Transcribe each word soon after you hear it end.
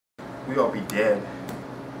we all be dead.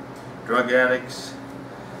 Drug addicts,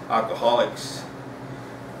 alcoholics,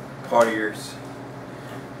 partiers,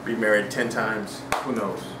 be married 10 times, who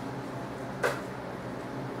knows?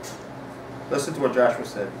 Listen to what Joshua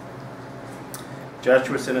said.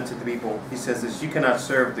 Joshua said unto the people, he says this, you cannot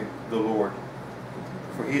serve the Lord,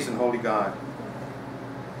 for he is an holy God.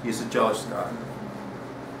 He is a jealous God.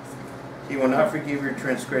 He will not forgive your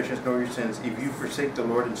transgressions nor your sins. If you forsake the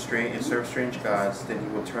Lord and serve strange gods, then he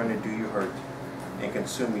will turn and do you hurt and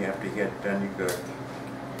consume you after he had done you good.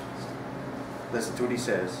 Listen to what he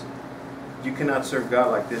says. You cannot serve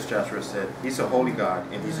God like this, Joshua said. He's a holy God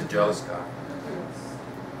and he's a jealous God.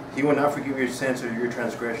 He will not forgive your sins or your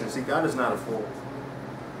transgressions. See, God is not a fool.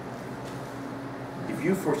 If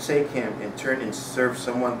you forsake him and turn and serve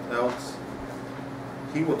someone else,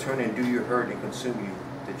 he will turn and do you hurt and consume you,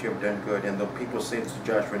 that you have done good. And the people said to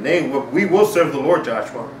Joshua, nay, we will serve the Lord,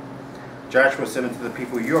 Joshua. Joshua said unto the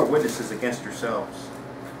people, you are witnesses against yourselves,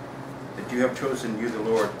 that you have chosen you, the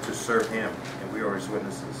Lord, to serve him, and we are his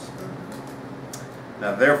witnesses.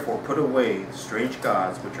 Now therefore put away the strange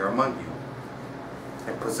gods which are among you,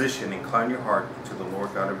 and position, incline your heart to the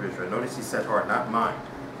Lord God of Israel. Notice he said heart, not mind.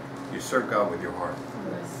 You serve God with your heart.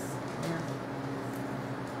 Yes. Yeah.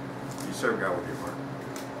 You serve God with your heart.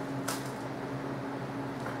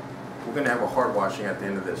 We're going to have a heart washing at the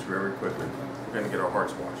end of this very quickly. We're going to get our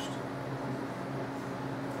hearts washed.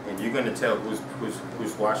 And you're going to tell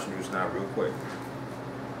who's washed and who's not real quick.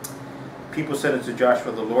 People said unto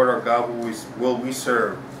Joshua, the Lord our God will we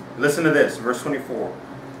serve. Listen to this, verse 24.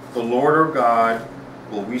 The Lord our God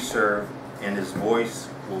will we serve, and his voice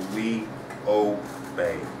will we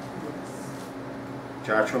obey.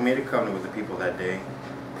 Joshua made a covenant with the people that day,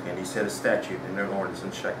 and he set a statute in their ordinance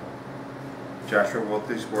in Shechem. Joshua wrote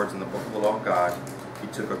these words in the book of the law of God. He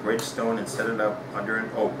took a great stone and set it up under an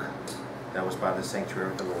oak that was by the sanctuary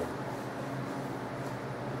of the Lord.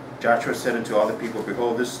 Joshua said unto all the people,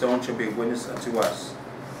 behold, this stone shall be a witness unto us.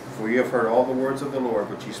 For you have heard all the words of the Lord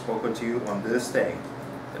which he spoke unto you on this day,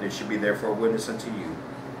 that it should be therefore a witness unto you,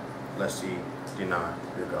 lest ye deny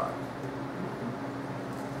your God.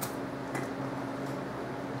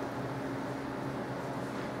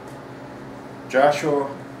 Joshua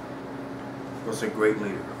was a great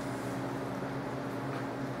leader.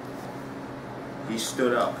 He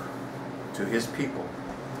stood up to his people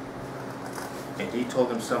and he told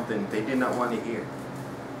them something they did not want to hear,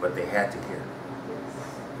 but they had to hear.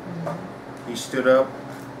 He stood up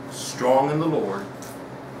strong in the Lord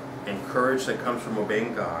and courage that comes from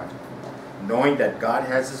obeying God, knowing that God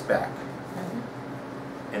has his back,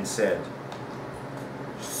 and said,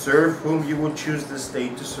 serve whom you will choose this day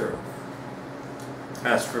to serve.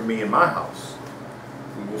 As for me and my house,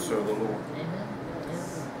 we will serve the Lord.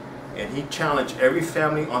 And he challenged every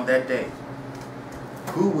family on that day.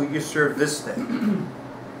 Who will you serve this day?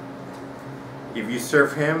 If you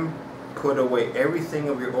serve him, put away everything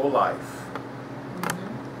of your old life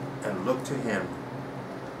and look to him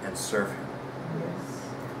and serve him.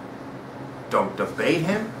 Don't debate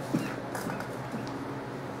him.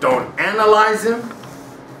 Don't analyze him.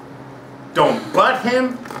 Don't butt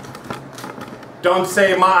him. Don't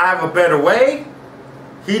say, I have a better way.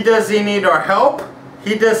 He doesn't need our help.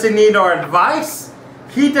 He doesn't need our advice.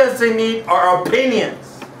 He doesn't need our opinions.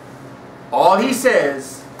 All he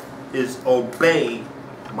says is obey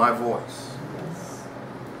my voice.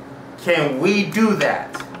 Can we do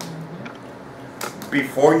that?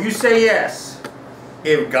 Before you say yes,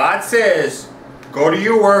 if God says, go to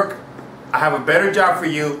your work, I have a better job for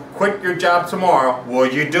you, quit your job tomorrow,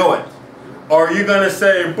 will you do it? Or are you going to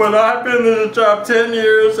say, well, I've been in this job 10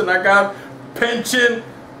 years and I got pension?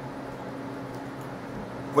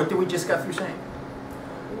 What did we just got through saying?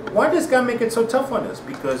 Why does God make it so tough on us?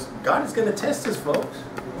 Because God is going to test us, folks.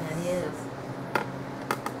 Yeah, he is.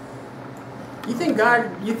 You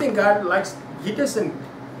think God likes, he doesn't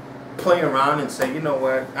play around and say, you know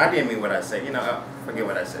what, I didn't mean what I said, forget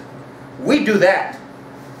what I said. We do that,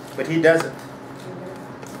 but he doesn't.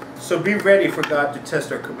 So be ready for God to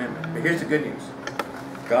test our commitment. But here's the good news.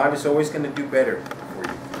 God is always going to do better for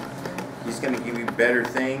you. He's going to give you better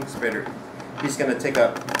things, better. He's going to take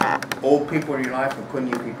out old people in your life and put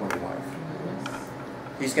new people in your life.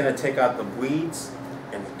 He's going to take out the weeds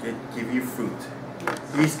and give you fruit.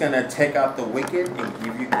 He's going to take out the wicked and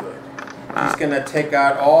give you good. He's going to take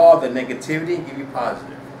out all the negativity and give you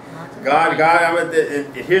positive.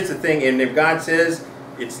 Here's the thing, and if God says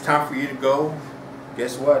it's time for you to go,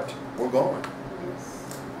 guess what? We're going.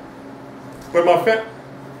 But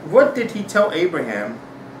what did he tell Abraham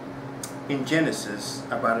in Genesis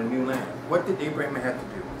about a new land? What did Abraham have to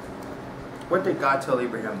do? What did God tell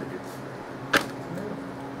Abraham to do?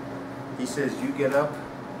 He says, you get up,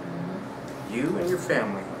 you and your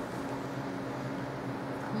family,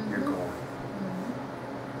 you're going.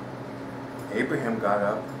 Abraham got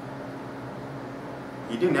up.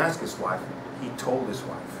 He didn't ask his wife. He told his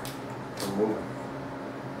wife, we're moving.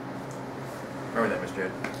 Remember that, Mr.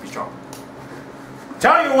 Ed. Be strong.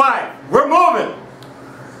 Tell your wife, we're moving.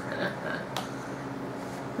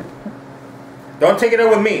 Don't take it up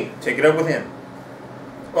with me. Take it up with him.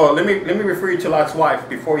 Oh, let me refer you to Lot's wife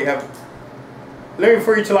before you have. Let me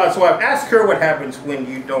refer you to Lot's wife. Ask her what happens when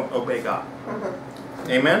you don't obey God.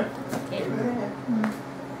 Amen? Amen.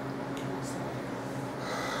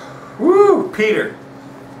 Woo! Peter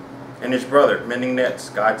and his brother mending nets.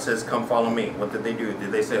 God says, come follow me. What did they do?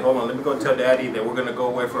 Did they say, hold on, let me go tell daddy that we're going to go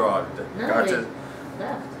away for all? No, God they says,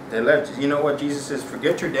 left. they left. You know what? Jesus says,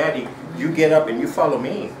 forget your daddy. You get up and you follow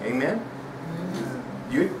me. Amen?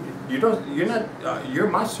 You're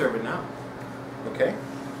my servant now. Okay?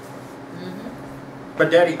 But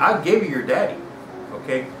daddy, I gave you your daddy.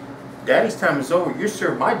 Okay? Daddy's time is over. You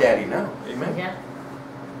serve my daddy now. Amen? Yeah.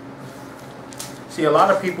 See, a lot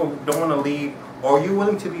of people don't want to leave. Are you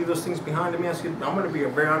willing to leave those things behind? Let me ask you, I'm going to be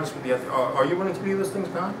very honest with you. Are you willing to leave those things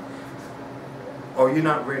behind? Or are you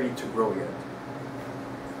not ready to grow yet?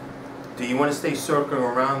 Do you want to stay circling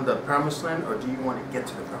around the promised land, or do you want to get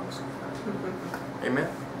to the promised land? Amen?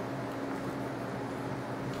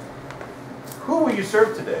 Who will you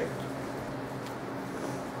serve today?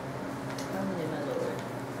 Only my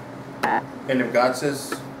Lord. And if God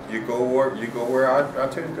says, you go where I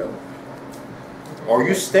tell you to go. Or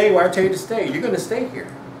you stay where I tell you to stay. You're going to stay here.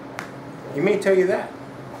 He may tell you that.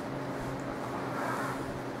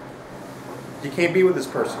 You can't be with this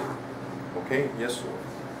person. Okay? Yes, Lord.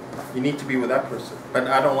 You need to be with that person. But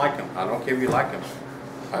I don't like him. I don't care if you like him.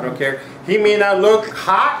 I don't care. He may not look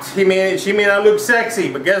hot. She may not look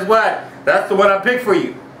sexy. But guess what? That's the one I picked for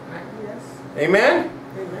you. Right? Yes. Amen?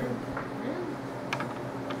 Amen.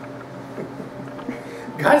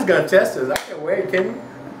 God's going to test us. I can't wait. Can you?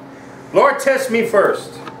 Lord, test me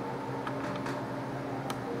first.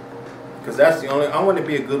 Because that's the only, I want to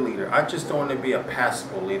be a good leader. I just don't want to be a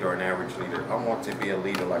passable leader or an average leader. I want to be a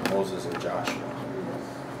leader like Moses and Joshua.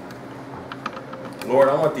 Lord,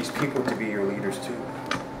 I want these people to be your leaders too.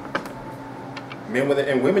 Men with it,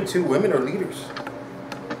 and women too. Women are leaders.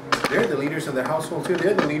 They're the leaders of their household too.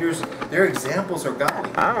 They're the leaders. Their examples are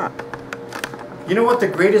godly. You know what the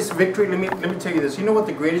greatest victory, let me tell you this. You know what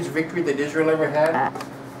the greatest victory that Israel ever had?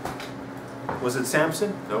 Was it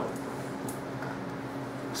Samson? No.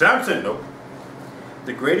 Samson? No.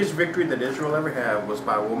 The greatest victory that Israel ever had was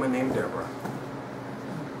by a woman named Deborah.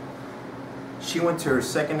 She went to her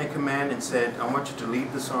second in command and said, I want you to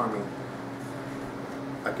lead this army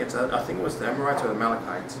against, I think it was the Amorites or the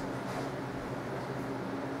Amalekites.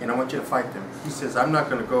 And I want you to fight them. He says, I'm not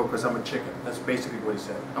going to go because I'm a chicken. That's basically what he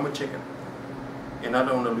said. I'm a chicken. And I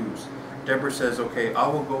don't want to lose. Deborah says, okay, I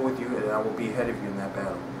will go with you and I will be ahead of you in that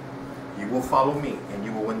battle. You will follow me and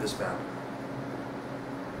you will win this battle.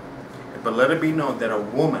 But let it be known that a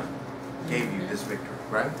woman gave you this victory,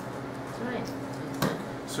 right? That's right.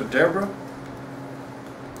 So Deborah,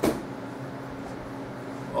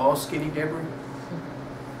 all skinny Deborah,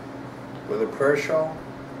 with a prayer shawl,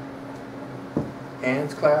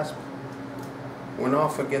 hands clasped, went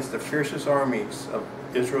off against the fiercest armies of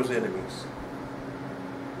Israel's enemies.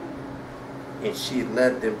 And she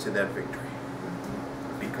led them to that victory.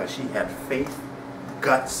 Because she had faith,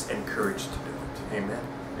 guts, and courage to do it. Amen?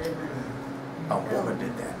 Amen. A woman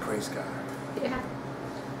did that. Praise God. Yeah.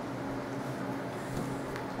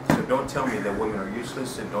 So don't tell me that women are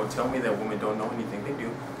useless, and don't tell me that women don't know anything. They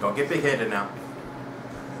do. Don't get big-headed now.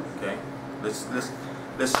 Okay? Let's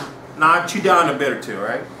knock you down a bit or two, all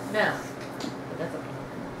right? No. But that's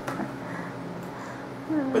okay.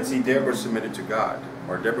 But see, Deborah submitted to God,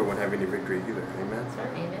 or Deborah wouldn't have any victory either. Amen? That's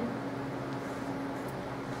right. Amen.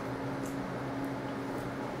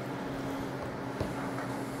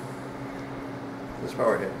 Let's bow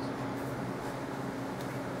our heads.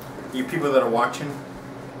 You people that are watching,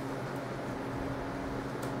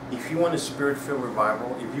 if you want a spirit-filled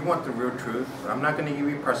revival, if you want the real truth, I'm not going to give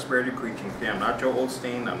you prosperity preaching. Okay? I'm not Joe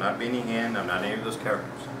Osteen, I'm not Benny Hinn, I'm not any of those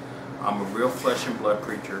characters. I'm a real flesh and blood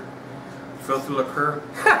preacher. Filthy liquor,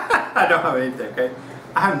 I don't have anything, okay?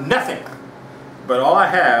 I have nothing. But all I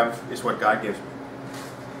have is what God gives me.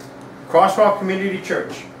 Crosswalk Community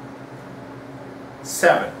Church.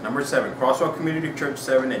 7, number 7, Crosswalk Community Church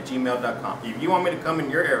 7 at gmail.com. If you want me to come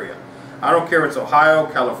in your area, I don't care if it's Ohio,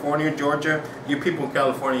 California, Georgia. You people in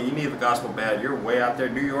California, you need the gospel bad. You're way out there.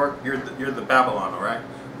 New York, you're the Babylon, all right?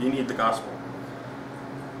 You need the gospel.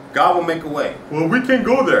 God will make a way. Well, we can't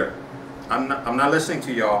go there. I'm not listening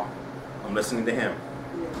to y'all. I'm listening to him.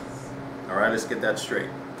 All right, let's get that straight.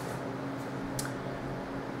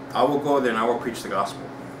 I will go there and I will preach the gospel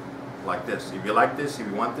like this. If you like this, if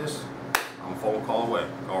you want this, I'm a phone call away,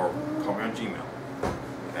 or call me on Gmail.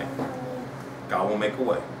 Okay? God will make a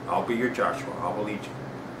way. I'll be your Joshua. I will lead you.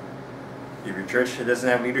 If your church doesn't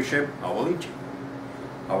have leadership, I will lead you.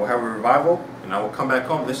 I will have a revival, and I will come back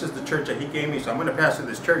home. This is the church that he gave me, so I'm going to pastor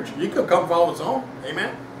this church. You could come follow us home.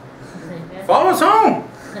 Amen? Follow us home.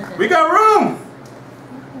 We got room.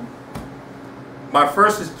 My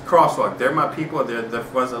first is Crosswalk. They're my people. They're the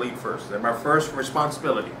ones that lead first. They're my first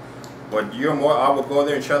responsibility. But you're more, I will go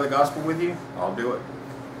there and share the gospel with you. I'll do it.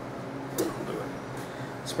 I'll do it.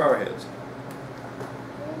 Let's bow our heads.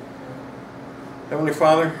 Heavenly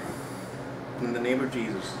Father, in the name of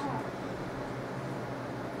Jesus,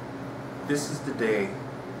 this is the day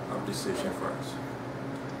of decision for us.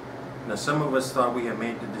 Now, some of us thought we had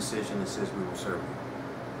made the decision that says we will serve you.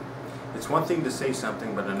 It's one thing to say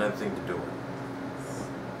something, but another thing to do it.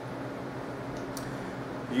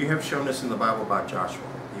 You have shown us in the Bible about Joshua.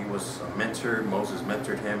 He was a mentor. Moses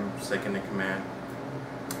mentored him, second in command.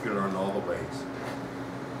 He learned all the ways.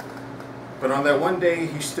 But on that one day,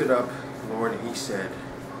 he stood up, Lord, and he said,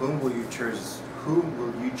 whom will you choose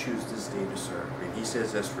this day to serve? And he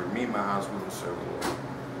says, as for me, my house, we will serve the Lord.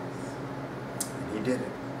 And he did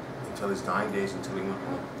it until his dying days, until he went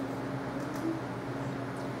home.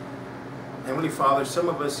 Heavenly Father, some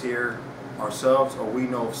of us here, ourselves, or we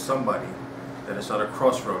know of somebody that is at a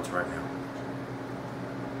crossroads right now.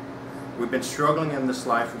 We've been struggling in this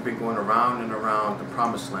life. We've been going around and around the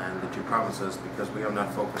promised land that you promised us because we have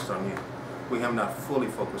not focused on you. We have not fully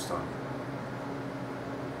focused on you.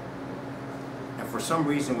 And for some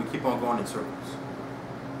reason, we keep on going in circles.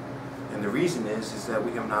 And the reason is that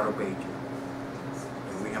we have not obeyed you.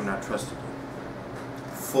 And we have not trusted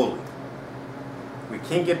you fully. We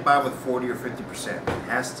can't get by with 40 or 50%. It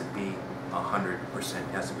has to be 100%.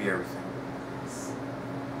 It has to be everything.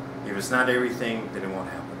 If it's not everything, then it won't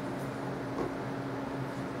happen.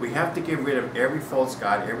 We have to get rid of every false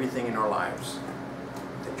god, everything in our lives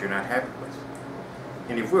that you're not happy with.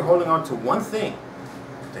 And if we're holding on to one thing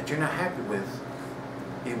that you're not happy with,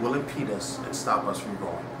 it will impede us and stop us from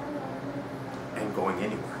growing and going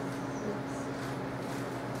anywhere.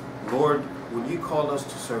 Lord, when you called us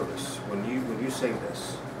to service, when you saved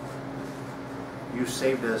us, you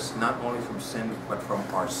saved us not only from sin, but from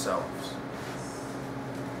ourselves.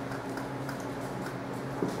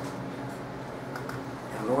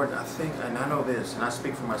 And Lord, I think, and I know this, and I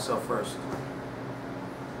speak for myself first,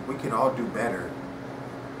 we could all do better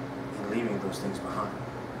in leaving those things behind.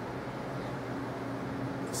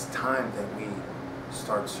 It's time that we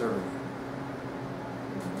start serving you.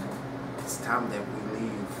 It's time that we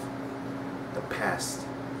leave the past.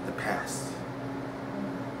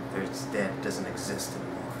 It's dead. It doesn't exist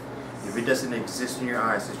anymore. If it doesn't exist in your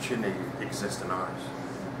eyes, it shouldn't exist in ours.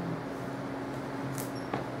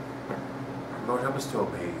 Lord, help us to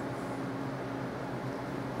obey you.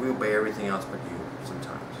 We obey everything else but you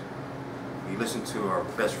sometimes. We listen to our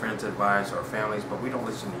best friends' advice, our families, but we don't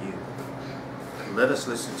listen to you. Let us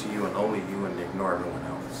listen to you and only you and ignore everyone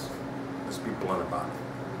else. Let's be blunt about it.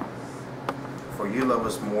 For you love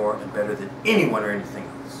us more and better than anyone or anything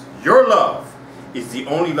else. Your love is the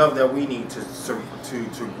only love that we need to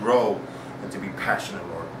grow and to be passionate,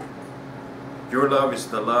 Lord. Your love is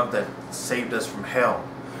the love that saved us from hell.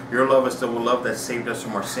 Your love is the love that saved us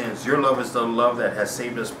from our sins. Your love is the love that has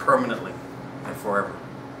saved us permanently and forever.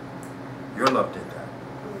 Your love did that.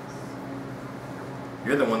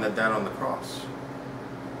 You're the one that died on the cross.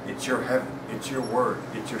 It's your heaven. It's your word.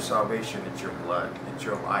 It's your salvation. It's your blood. It's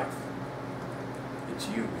your life. It's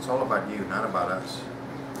you. It's all about you, not about us.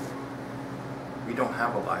 We don't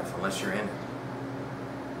have a life unless you're in it.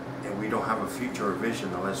 And we don't have a future or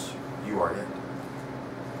vision unless you are it.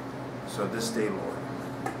 So this day, Lord,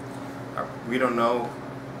 we don't know,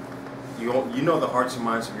 you know the hearts and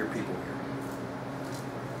minds of your people here.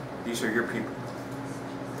 These are your people.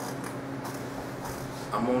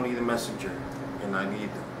 I'm only the messenger and I need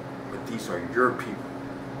them. But these are your people.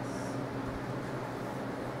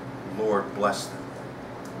 Lord, bless them.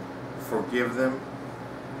 Forgive them.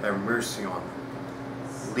 Have mercy on them.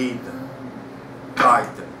 Lead them.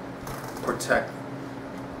 Guide them. Protect them.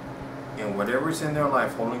 And whatever's in their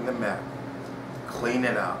life holding them back, clean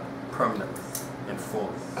it out permanently and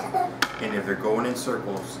fully. And if they're going in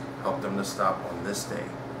circles, help them to stop on this day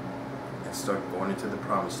and start going into the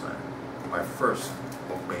promised land by first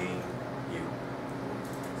obeying you.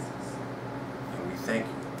 And we thank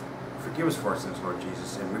you. Forgive us for our sins, Lord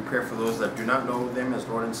Jesus. And we pray for those that do not know them as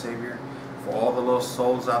Lord and Savior. For all the lost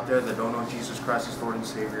souls out there that don't know Jesus Christ as Lord and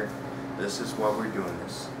Savior, This is why we're doing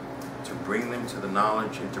this. To bring them to the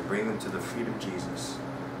knowledge and to bring them to the feet of Jesus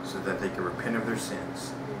so that they can repent of their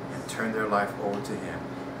sins and turn their life over to Him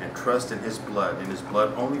and trust in His blood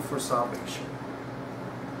only for salvation.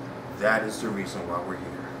 That is the reason why we're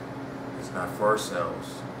here. It's not for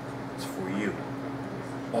ourselves. It's for you.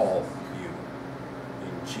 All you.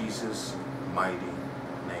 In Jesus' mighty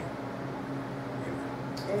name.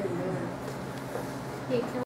 Amen. Hey, can